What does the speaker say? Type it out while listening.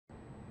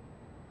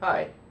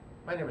Hi,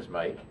 my name is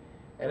Mike,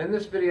 and in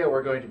this video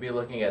we're going to be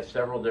looking at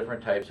several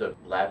different types of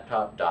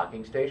laptop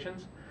docking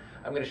stations.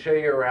 I'm going to show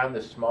you around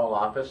this small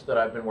office that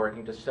I've been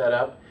working to set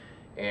up,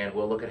 and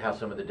we'll look at how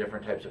some of the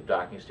different types of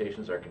docking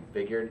stations are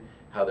configured,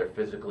 how they're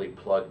physically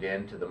plugged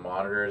into the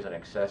monitors and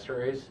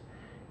accessories,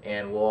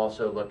 and we'll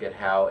also look at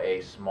how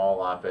a small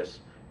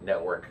office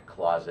network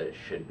closet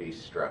should be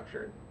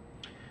structured.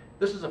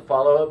 This is a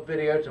follow-up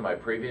video to my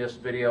previous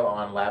video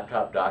on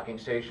laptop docking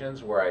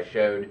stations where I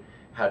showed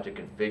how to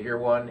configure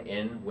one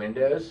in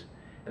Windows,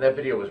 and that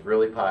video was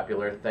really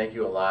popular. Thank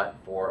you a lot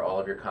for all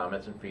of your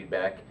comments and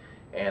feedback,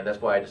 and that's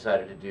why I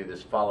decided to do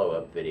this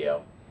follow-up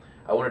video.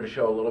 I wanted to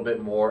show a little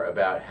bit more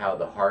about how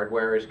the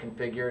hardware is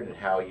configured and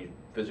how you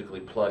physically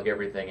plug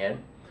everything in.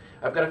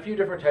 I've got a few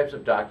different types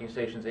of docking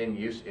stations in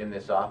use in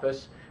this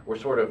office. We're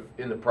sort of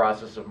in the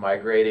process of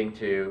migrating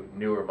to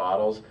newer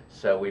models,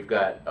 so we've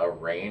got a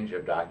range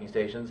of docking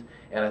stations,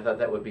 and I thought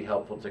that would be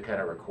helpful to kind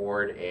of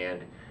record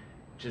and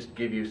just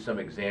give you some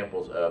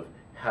examples of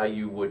how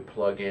you would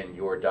plug in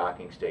your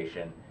docking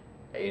station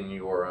in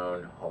your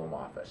own home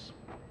office.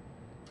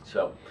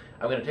 So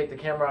I'm going to take the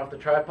camera off the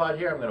tripod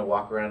here. I'm going to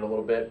walk around a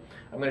little bit.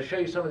 I'm going to show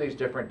you some of these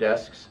different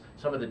desks,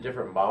 some of the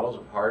different models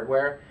of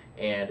hardware,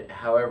 and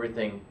how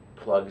everything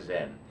plugs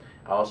in.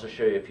 I'll also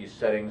show you a few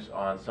settings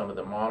on some of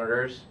the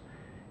monitors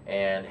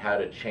and how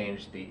to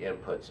change the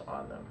inputs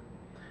on them.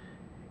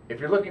 If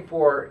you're looking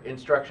for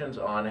instructions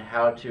on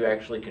how to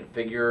actually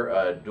configure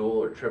a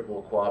dual or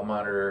triple quad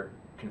monitor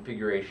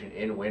configuration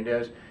in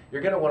Windows,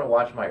 you're going to want to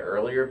watch my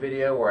earlier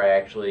video where I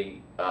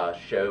actually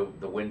show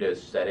the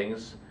Windows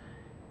settings,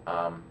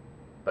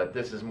 but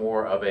this is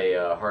more of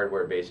a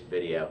hardware-based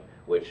video,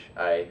 which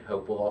I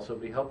hope will also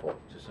be helpful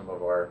to some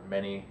of our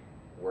many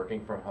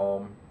working from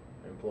home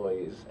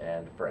employees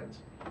and friends.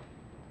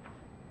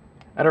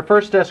 At our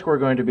first desk we're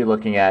going to be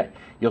looking at,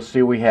 you'll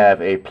see we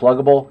have a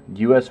pluggable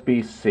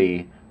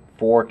USB-C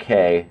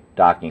 4K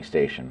docking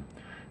station.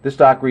 This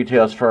dock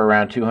retails for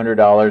around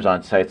 $200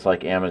 on sites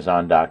like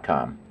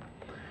Amazon.com.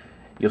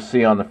 You'll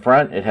see on the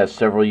front it has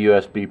several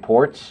USB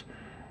ports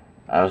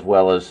as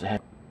well as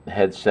a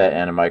headset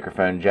and a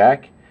microphone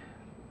jack.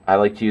 I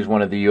like to use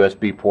one of the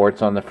USB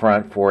ports on the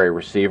front for a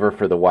receiver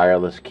for the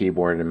wireless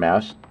keyboard and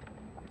mouse.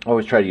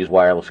 Always try to use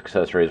wireless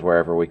accessories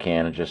wherever we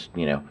can, and just,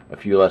 a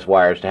few less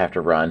wires to have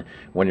to run.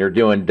 When you're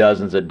doing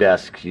dozens of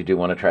desks, you do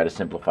want to try to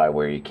simplify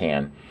where you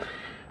can.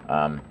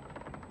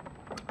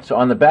 So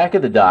on the back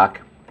of the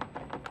dock,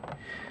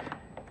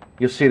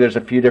 you'll see there's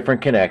a few different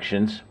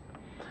connections.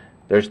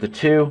 There's the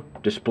two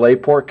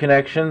DisplayPort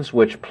connections,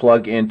 which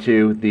plug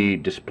into the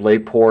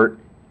DisplayPort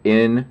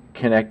in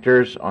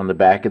connectors on the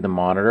back of the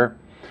monitor.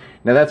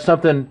 Now that's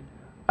something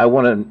I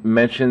want to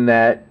mention,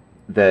 that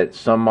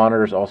some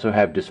monitors also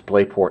have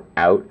DisplayPort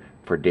out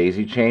for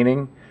daisy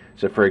chaining.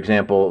 So for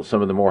example,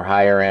 some of the more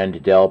higher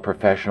end Dell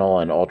Professional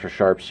and Ultra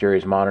Sharp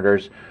series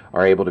monitors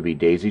are able to be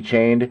daisy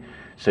chained.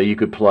 So you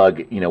could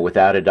plug,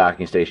 without a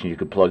docking station, you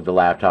could plug the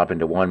laptop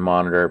into one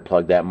monitor,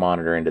 plug that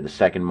monitor into the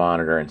second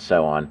monitor, and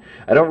so on.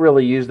 I don't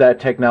really use that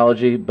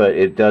technology, but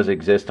it does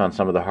exist on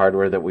some of the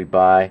hardware that we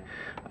buy.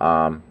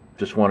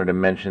 Just wanted to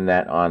mention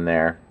that on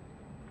there,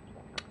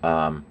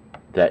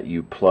 that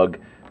you plug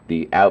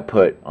the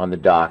output on the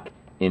dock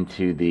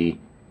into the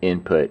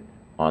input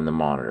on the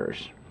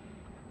monitors.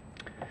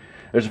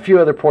 There's a few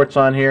other ports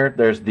on here.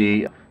 There's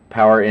the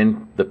power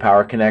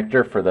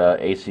connector for the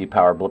AC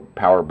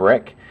power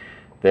brick.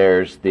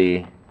 There's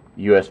the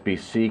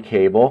USB-C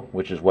cable,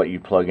 which is what you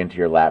plug into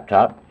your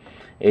laptop.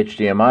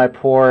 HDMI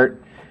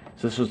port.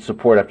 So this would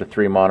support up to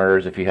 3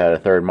 monitors if you had a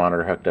third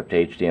monitor hooked up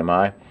to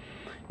HDMI.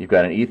 You've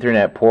got an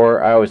Ethernet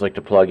port. I always like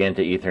to plug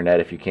into Ethernet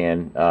if you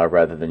can,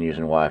 rather than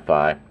using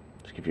Wi-Fi.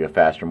 Just give you a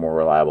faster, more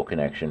reliable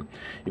connection.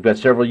 You've got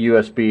several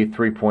USB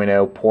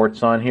 3.0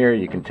 ports on here.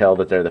 You can tell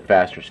that they're the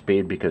faster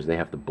speed because they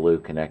have the blue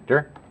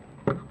connector.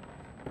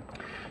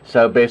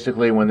 So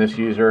basically, when this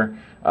user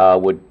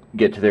would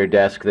get to their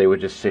desk, they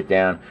would just sit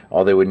down.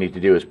 All they would need to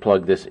do is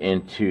plug this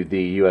into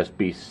the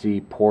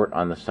USB-C port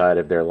on the side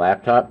of their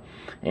laptop,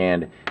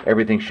 and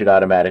everything should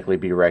automatically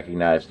be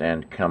recognized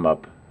and come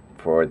up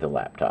for the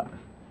laptop.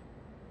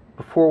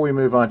 Before we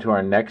move on to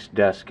our next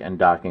desk and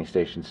docking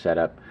station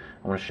setup,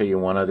 I want to show you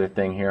one other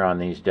thing here on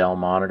these Dell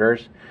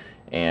monitors,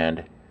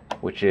 and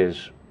which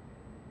is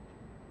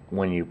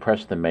when you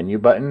press the menu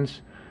buttons,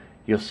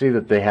 you'll see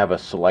that they have a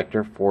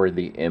selector for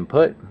the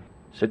input.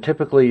 So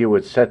typically you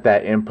would set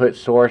that input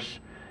source.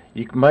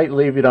 You might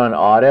leave it on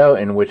auto,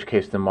 in which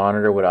case the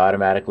monitor would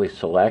automatically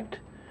select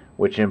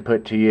which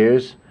input to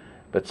use,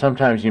 but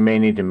sometimes you may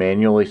need to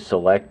manually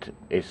select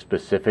a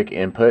specific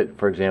input,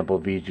 for example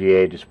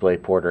VGA,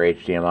 DisplayPort, or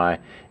HDMI.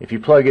 If you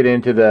plug it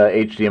into the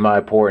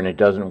HDMI port and it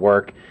doesn't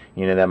work,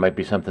 that might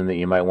be something that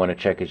you might want to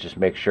check, is just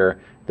make sure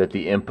that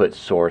the input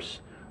source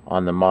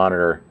on the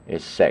monitor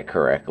is set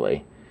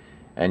correctly.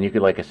 And you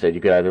could, like I said, you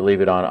could either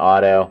leave it on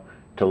auto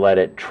to let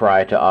it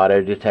try to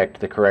auto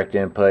detect the correct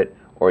input,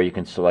 or you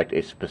can select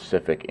a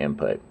specific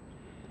input.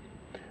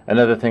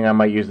 Another thing I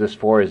might use this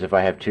for is if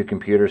I have 2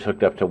 computers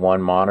hooked up to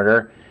one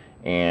monitor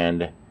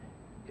and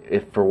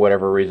if for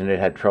whatever reason it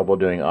had trouble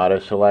doing auto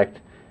select,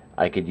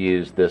 I could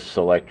use this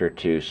selector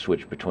to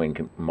switch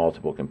between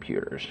multiple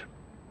computers.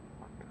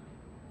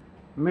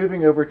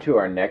 Moving over to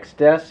our next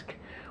desk,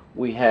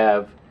 we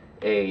have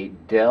a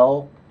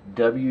Dell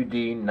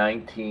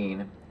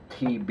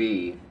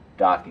WD-19TB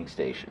docking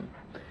station.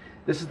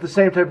 This is the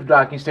same type of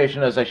docking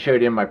station as I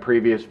showed you in my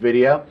previous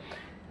video,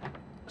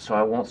 so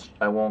I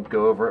won't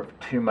go over it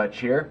too much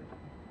here.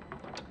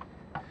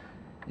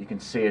 You can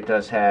see it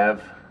does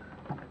have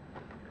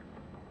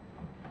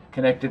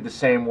connected the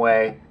same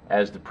way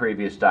as the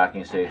previous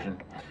docking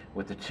station,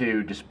 with the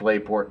 2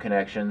 DisplayPort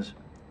connections,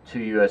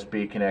 2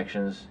 USB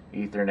connections,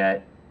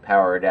 Ethernet,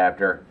 power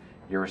adapter,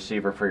 your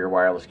receiver for your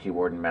wireless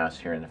keyboard and mouse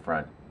here in the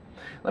front.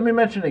 Let me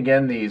mention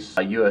again these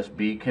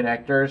USB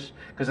connectors,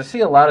 because I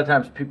see a lot of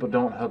times people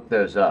don't hook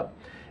those up.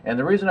 And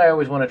the reason I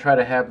always want to try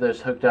to have those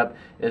hooked up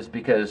is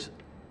because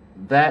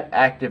that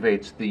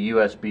activates the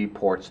USB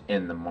ports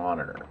in the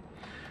monitor.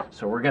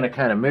 So we're going to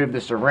kind of move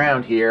this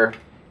around here,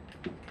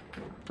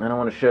 and I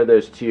want to show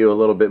those to you a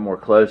little bit more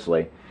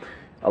closely.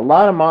 A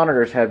lot of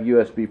monitors have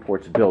USB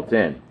ports built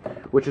in,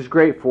 which is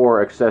great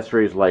for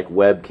accessories like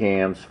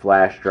webcams,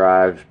 flash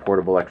drives,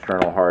 portable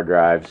external hard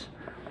drives.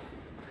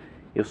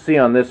 You'll see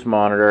on this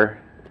monitor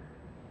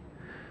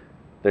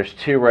there's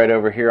 2 right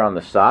over here on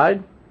the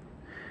side,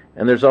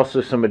 and there's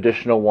also some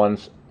additional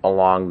ones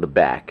along the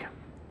back.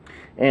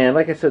 And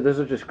like I said, those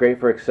are just great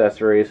for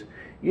accessories.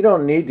 You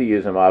don't need to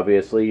use them,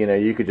 obviously. You know,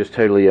 you could just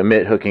totally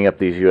omit hooking up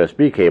these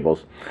USB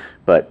cables,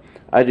 but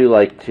I do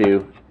like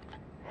to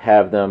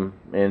have them,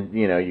 and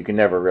you know, you can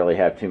never really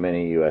have too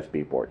many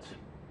USB ports.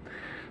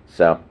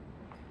 So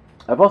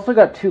I've also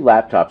got 2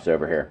 laptops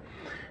over here,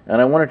 and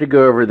I wanted to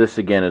go over this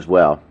again as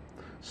well.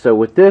 So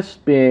with this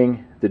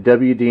being the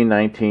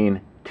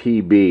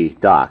WD-19TB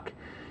dock,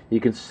 you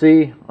can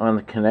see on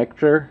the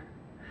connector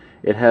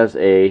it has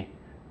a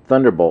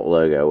Thunderbolt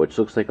logo, which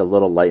looks like a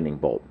little lightning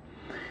bolt.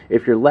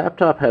 If your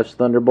laptop has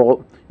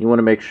Thunderbolt, you want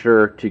to make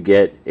sure to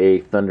get a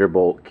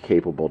Thunderbolt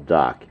capable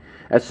dock.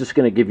 That's just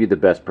going to give you the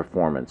best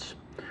performance.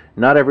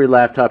 Not every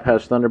laptop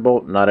has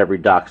Thunderbolt, not every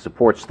dock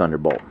supports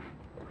Thunderbolt.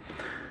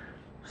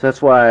 So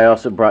that's why I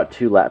also brought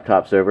 2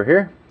 laptops over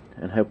here,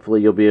 and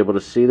hopefully you'll be able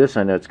to see this.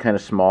 I know it's kind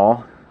of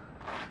small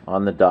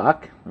on the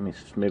dock. Let me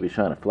maybe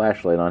shine a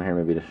flashlight on here,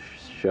 maybe to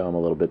show them a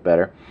little bit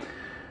better.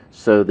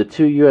 So the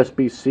 2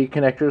 USB-C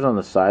connectors on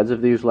the sides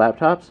of these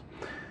laptops,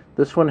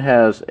 this one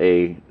has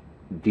a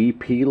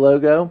DP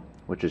logo,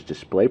 which is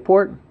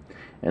DisplayPort,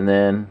 and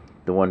then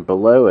the one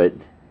below it,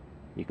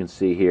 you can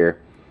see here,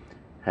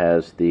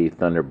 has the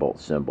Thunderbolt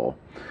symbol.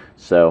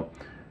 So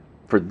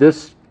for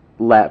this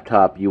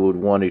laptop, you would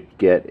want to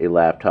get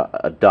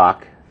a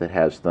dock that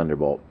has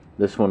Thunderbolt.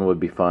 This one would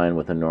be fine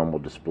with a normal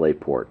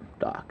DisplayPort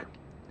dock.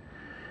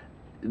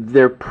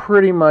 They're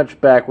pretty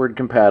much backward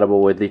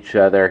compatible with each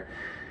other.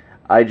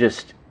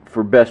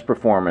 For best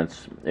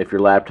performance, if your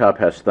laptop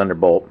has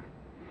Thunderbolt,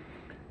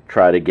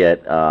 try to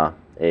get a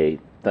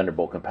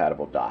Thunderbolt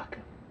compatible dock.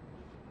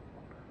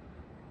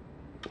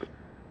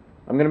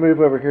 I'm going to move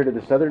over here to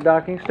this other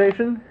docking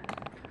station.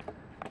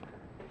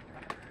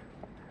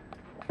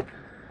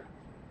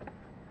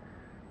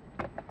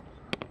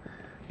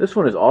 This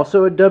one is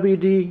also a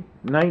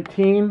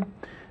WD-19.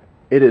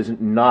 It is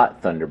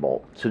not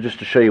Thunderbolt. So just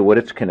to show you what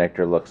its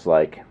connector looks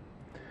like,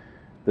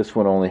 this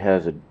one only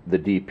has the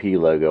DP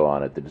logo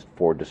on it,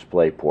 for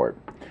DisplayPort.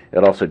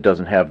 It also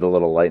doesn't have the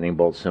little lightning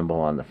bolt symbol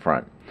on the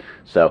front.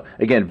 So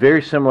again,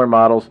 very similar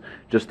models,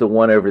 just the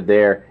one over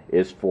there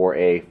is for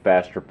a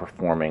faster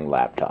performing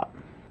laptop.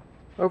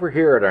 Over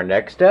here at our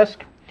next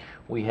desk,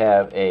 we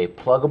have a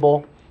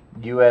Plugable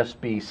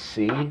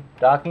USB-C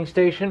docking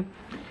station.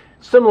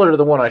 Similar to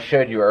the one I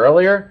showed you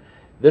earlier,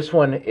 this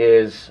one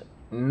is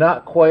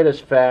not quite as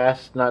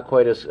fast, not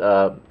quite as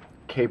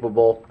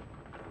capable.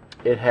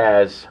 It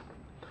has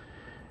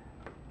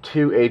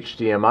 2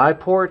 HDMI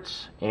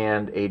ports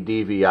and a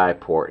DVI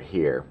port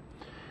here.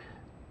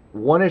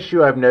 One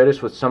issue I've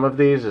noticed with some of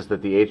these is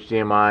that the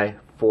HDMI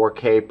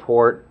 4K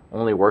port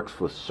only works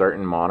with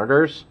certain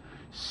monitors.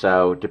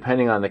 So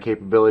depending on the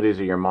capabilities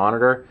of your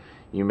monitor,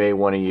 you may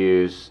want to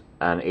use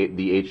the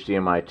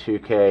HDMI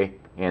 2K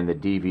and the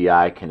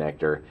DVI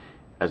connector,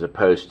 as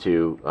opposed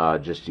to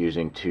just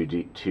using two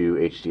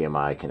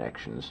HDMI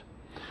connections.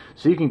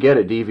 So you can get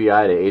a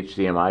DVI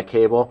to HDMI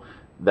cable.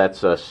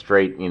 That's a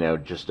straight,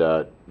 just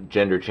a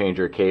gender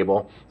changer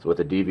cable. So with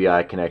a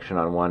DVI connection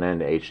on one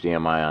end,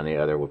 HDMI on the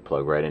other would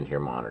plug right into your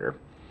monitor.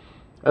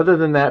 Other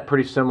than that,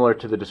 pretty similar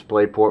to the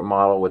DisplayPort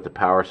model with the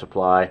power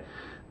supply,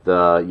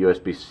 the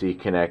USB-C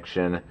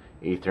connection,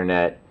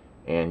 Ethernet,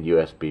 and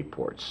USB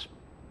ports.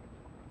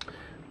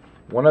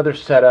 One other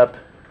setup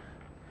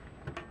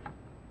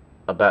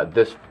about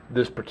this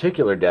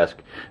particular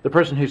desk, the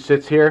person who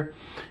sits here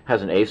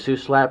has an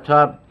Asus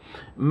laptop.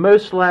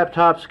 Most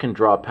laptops can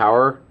draw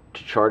power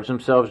to charge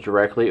themselves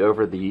directly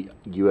over the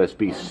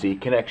USB-C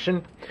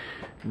connection.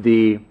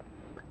 The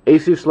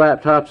Asus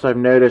laptops, I've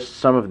noticed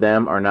some of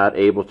them are not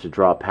able to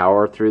draw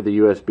power through the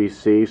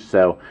USB-C,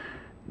 so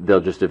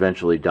they'll just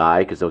eventually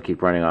die because they'll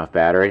keep running off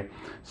battery.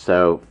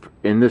 So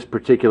in this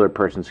particular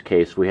person's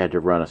case, we had to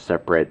run a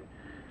separate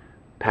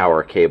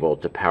power cable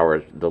to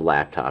power the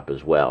laptop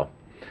as well.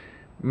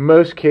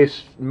 Most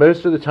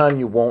of the time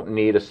you won't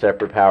need a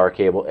separate power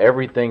cable.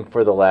 Everything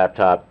for the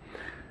laptop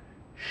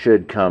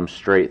should come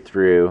straight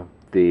through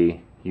the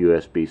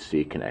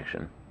USB-C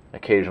connection.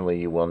 Occasionally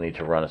you will need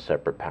to run a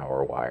separate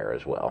power wire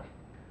as well.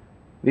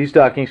 These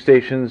docking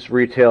stations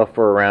retail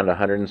for around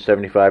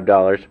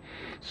 $175,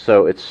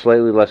 so it's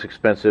slightly less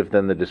expensive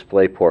than the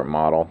DisplayPort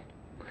model.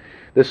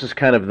 This is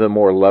kind of the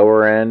more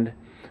lower end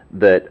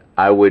that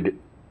I would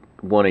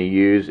want to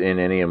use in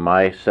any of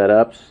my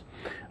setups,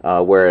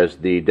 whereas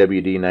the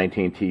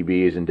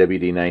WD-19TBs and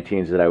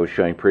WD-19s that I was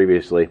showing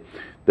previously,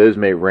 those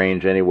may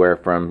range anywhere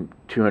from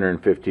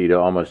 $250 to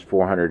almost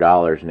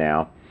 $400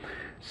 now.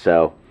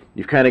 So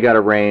you've kind of got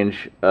a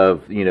range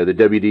of, the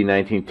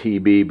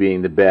WD-19TB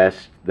being the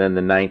best, then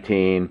the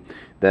 19,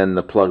 then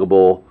the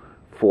Plugable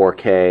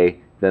 4K,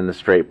 then the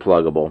straight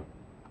Plugable.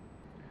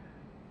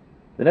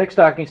 The next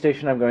docking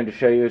station I'm going to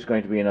show you is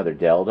going to be another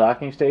Dell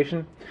docking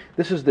station.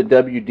 This is the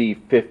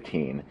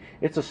WD-15.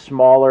 It's a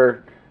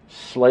smaller,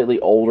 slightly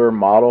older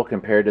model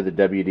compared to the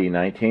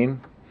WD-19.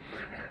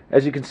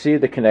 As you can see,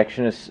 the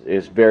connection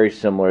is very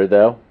similar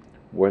though,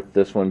 with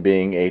this one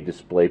being a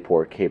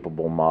DisplayPort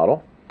capable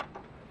model.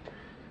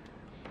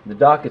 The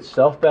dock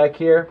itself back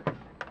here,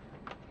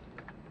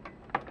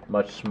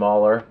 much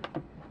smaller.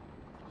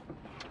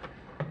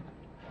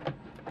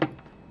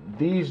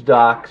 These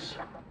docks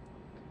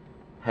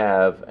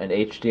have an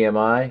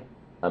HDMI,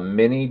 a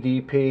mini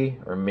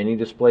DP or mini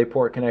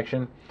DisplayPort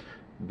connection,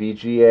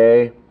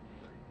 VGA,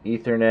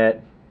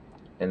 Ethernet,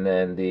 and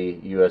then the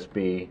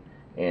USB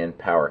and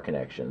power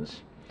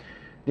connections.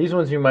 These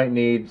ones you might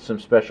need some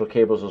special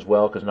cables as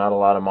well, because not a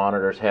lot of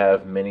monitors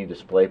have mini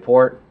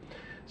DisplayPort.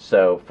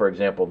 So for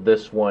example,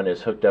 this one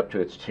is hooked up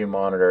to its two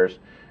monitors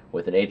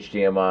with an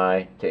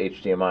HDMI to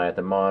HDMI at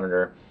the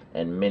monitor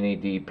and mini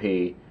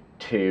DP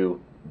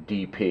to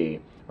DP,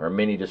 or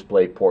mini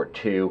DisplayPort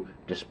to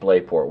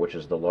DisplayPort, which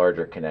is the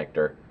larger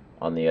connector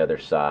on the other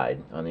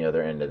side, on the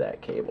other end of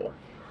that cable.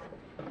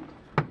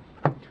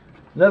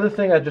 Another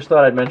thing I just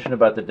thought I'd mention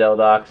about the Dell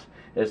docks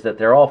is that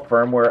they're all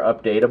firmware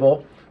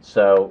updatable.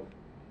 So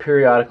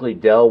periodically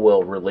Dell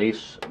will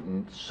release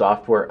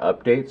software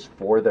updates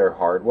for their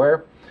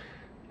hardware,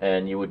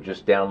 and you would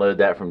just download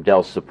that from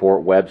Dell's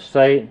support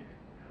website,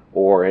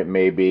 or it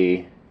may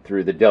be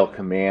through the Dell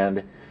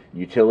Command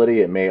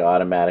utility. It may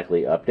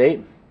automatically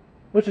update,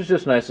 which is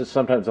just nice.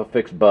 Sometimes they'll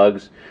fix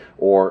bugs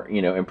or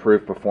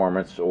improve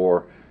performance,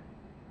 or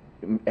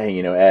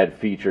add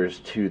features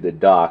to the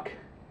dock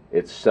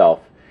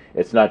itself.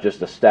 It's not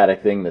just a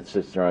static thing that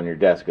sits there on your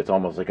desk. It's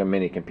almost like a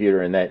mini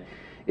computer in that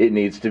it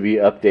needs to be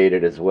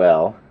updated as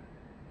well.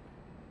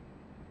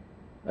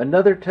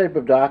 Another type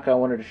of dock I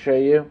wanted to show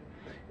you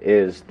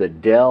is the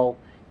Dell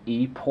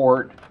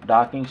eport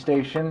docking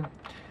station.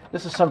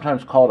 This is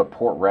sometimes called a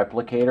port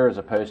replicator as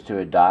opposed to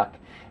a dock.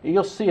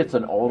 You'll see it's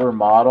an older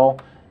model.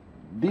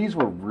 These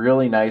were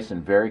really nice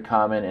and very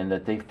common in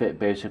that they fit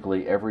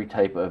basically every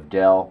type of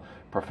Dell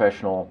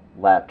professional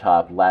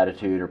laptop,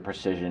 Latitude or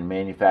Precision,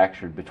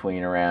 manufactured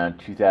between around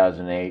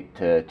 2008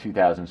 to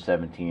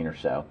 2017 or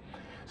so.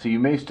 So you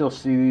may still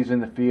see these in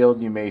the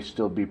field. You may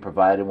still be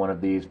provided one of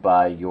these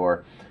by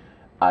your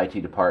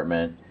IT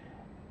department,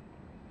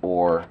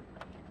 or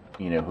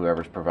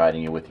whoever's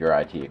providing you with your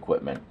IT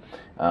equipment.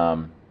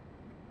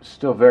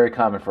 Still very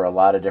common for a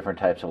lot of different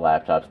types of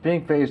laptops,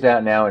 being phased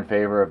out now in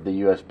favor of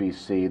the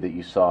USB-C that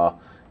you saw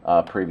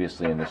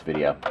previously in this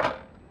video.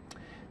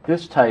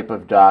 This type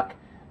of dock,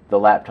 the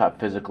laptop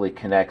physically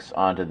connects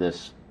onto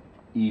this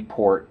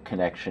eport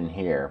connection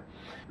here.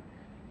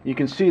 You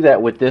can see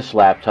that with this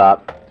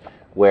laptop,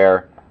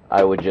 where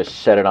I would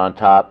just set it on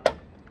top,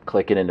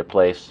 click it into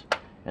place,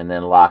 and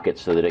then lock it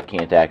so that it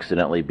can't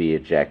accidentally be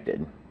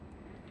ejected.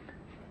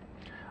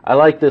 I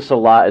like this a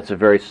lot. It's a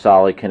very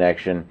solid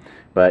connection,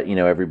 but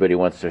everybody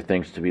wants their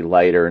things to be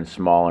lighter and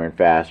smaller and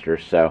faster,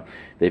 so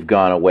they've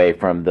gone away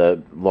from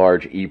the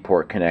large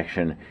eport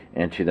connection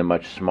into the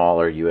much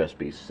smaller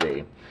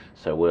USB-C.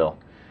 So we'll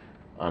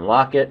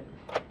unlock it,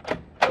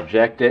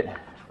 eject it,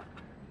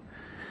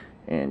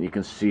 and you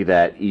can see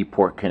that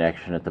eport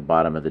connection at the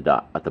bottom of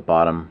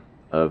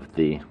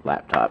the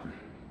laptop.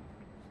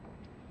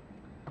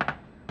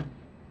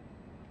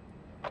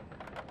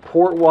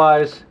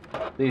 Port-wise,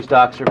 these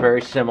docks are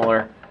very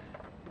similar,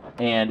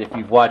 and if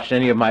you've watched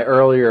any of my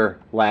earlier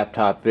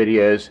laptop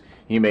videos,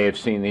 you may have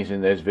seen these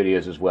in those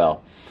videos as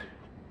well.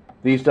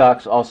 These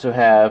docks also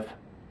have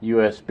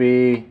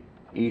USB,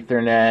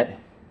 Ethernet,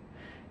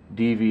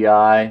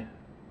 DVI,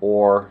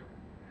 or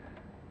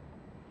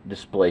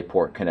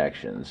DisplayPort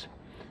connections.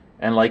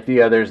 And like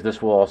the others,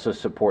 this will also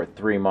support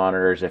 3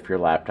 monitors if your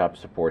laptop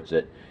supports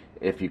it,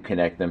 if you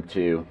connect them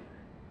to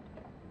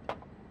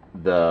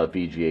the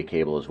VGA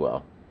cable as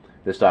well.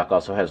 This dock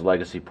also has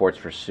legacy ports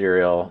for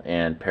serial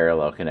and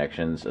parallel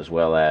connections, as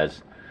well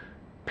as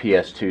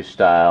PS2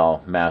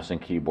 style mouse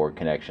and keyboard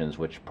connections,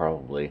 which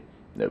probably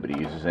nobody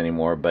uses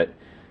anymore. But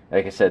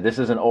like I said, this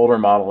is an older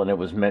model, and it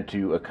was meant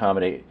to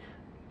accommodate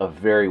a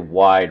very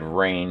wide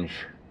range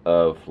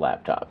of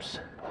laptops.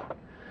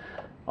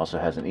 Also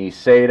has an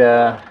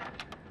eSATA,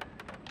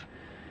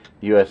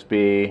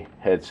 USB,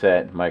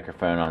 headset,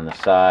 microphone on the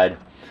side.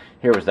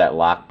 Here was that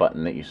lock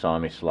button that you saw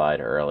me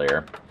slide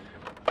earlier.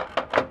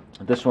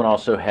 This one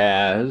also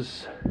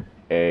has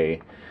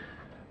a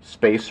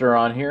spacer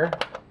on here,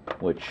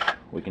 which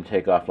we can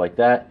take off like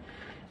that.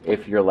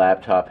 If your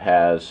laptop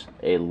has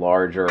a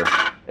larger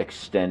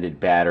extended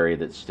battery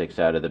that sticks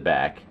out of the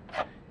back,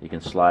 you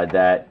can slide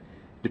that.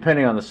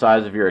 Depending on the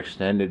size of your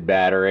extended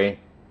battery,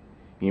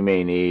 you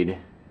may need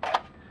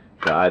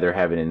to either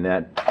have it in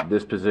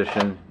this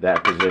position,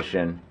 that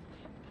position,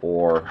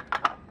 or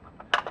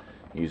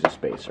use a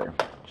spacer.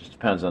 Just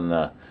depends on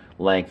the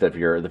length of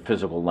the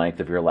physical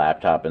length of your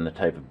laptop and the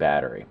type of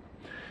battery.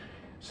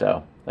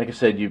 So, like I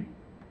said, you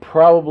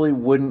probably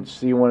wouldn't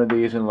see one of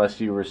these unless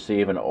you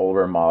receive an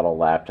older model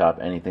laptop,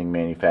 anything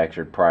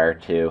manufactured prior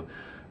to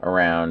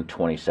around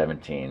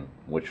 2017,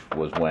 which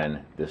was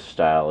when this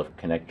style of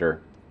connector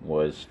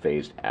was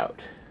phased out.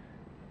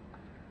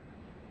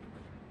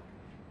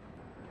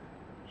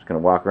 Just going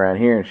to walk around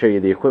here and show you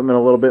the equipment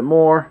a little bit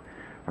more.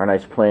 Our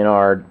nice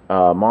planar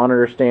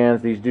monitor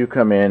stands. These do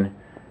come in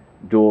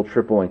dual,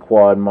 triple, and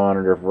quad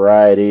monitor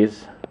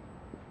varieties.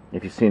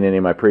 If you've seen any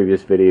of my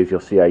previous videos, you'll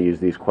see I use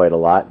these quite a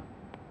lot.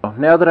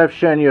 Now that I've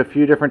shown you a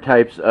few different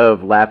types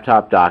of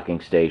laptop docking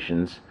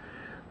stations,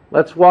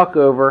 let's walk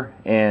over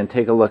and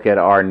take a look at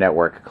our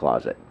network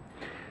closet.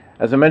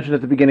 As I mentioned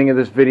at the beginning of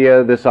this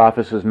video, this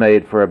office is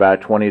made for about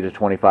 20 to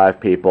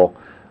 25 people.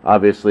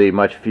 Obviously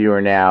much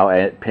fewer now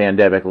at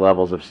pandemic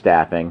levels of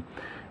staffing,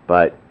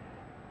 but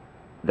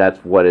that's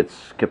what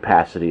its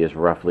capacity is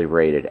roughly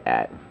rated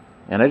at.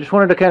 And I just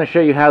wanted to kind of show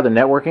you how the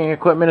networking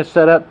equipment is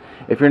set up.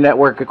 If your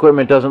network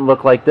equipment doesn't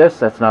look like this,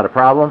 that's not a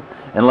problem,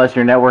 unless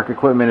your network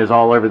equipment is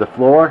all over the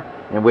floor,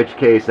 in which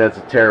case that's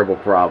a terrible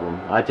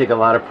problem. I take a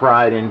lot of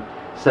pride in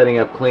setting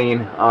up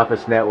clean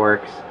office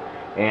networks,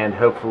 and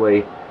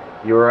hopefully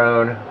your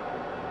own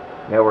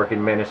network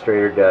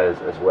administrator does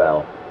as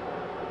well.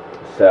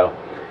 So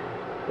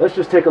let's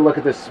just take a look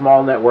at this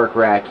small network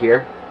rack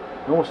here,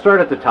 and we'll start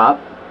at the top.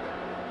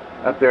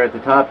 Up there at the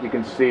top you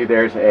can see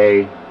there's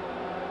a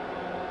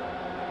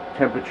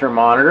temperature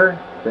monitor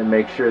that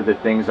makes sure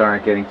that things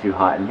aren't getting too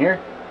hot in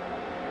here.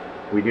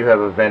 We do have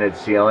a vented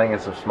ceiling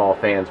and some small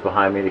fans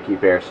behind me to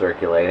keep air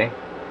circulating.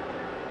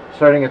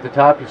 Starting at the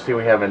top, you see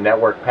we have a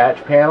network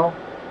patch panel,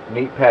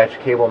 neat patch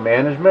cable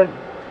management,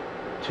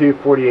 two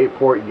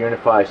 48-port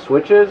UniFi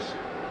switches,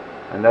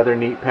 another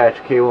neat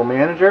patch cable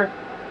manager,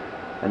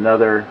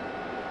 another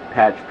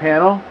patch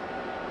panel,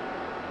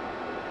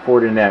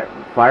 Fortinet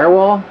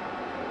firewall,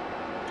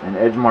 an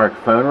Edgemark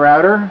phone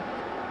router,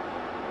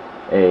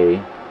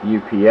 a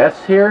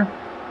UPS here,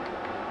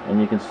 and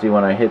you can see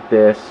when I hit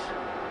this,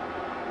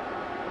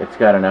 it's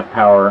got enough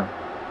power,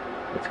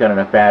 it's got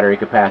enough battery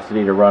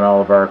capacity to run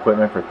all of our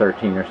equipment for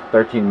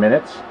 13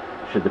 minutes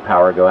should the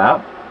power go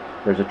out.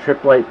 There's a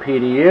trip light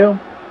PDU,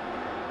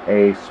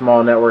 a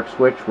small network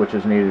switch which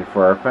is needed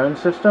for our phone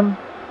system,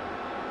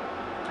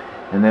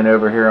 and then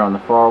over here on the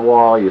far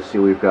wall you see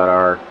we've got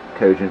our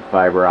Cogent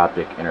fiber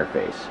optic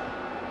interface.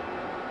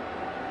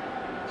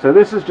 So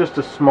this is just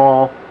a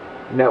small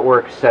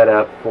network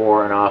setup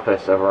for an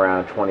office of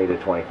around 20 to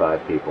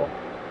 25 people.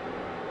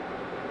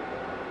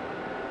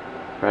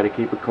 Try to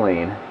keep it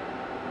clean.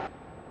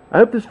 I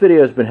hope this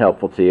video has been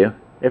helpful to you.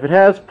 If it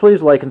has,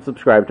 please like and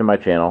subscribe to my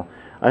channel.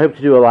 I hope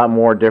to do a lot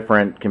more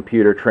different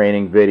computer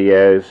training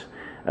videos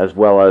as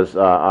well as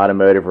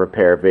automotive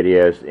repair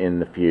videos in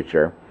the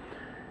future.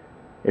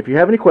 If you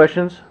have any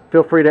questions,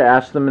 feel free to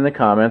ask them in the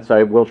comments.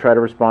 I will try to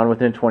respond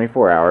within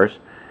 24 hours.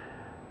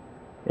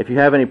 If you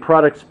have any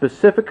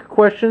product-specific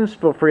questions,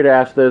 feel free to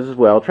ask those as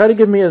well. Try to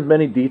give me as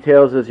many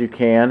details as you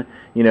can.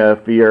 You know,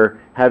 if you're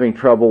having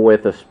trouble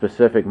with a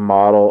specific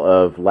model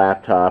of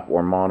laptop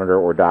or monitor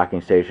or docking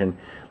station,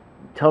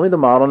 tell me the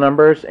model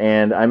numbers,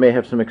 and I may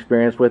have some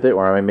experience with it,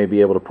 or I may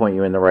be able to point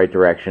you in the right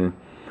direction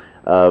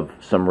of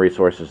some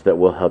resources that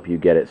will help you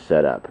get it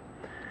set up.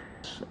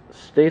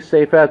 Stay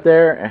safe out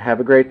there, and have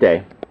a great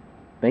day.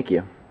 Thank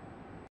you.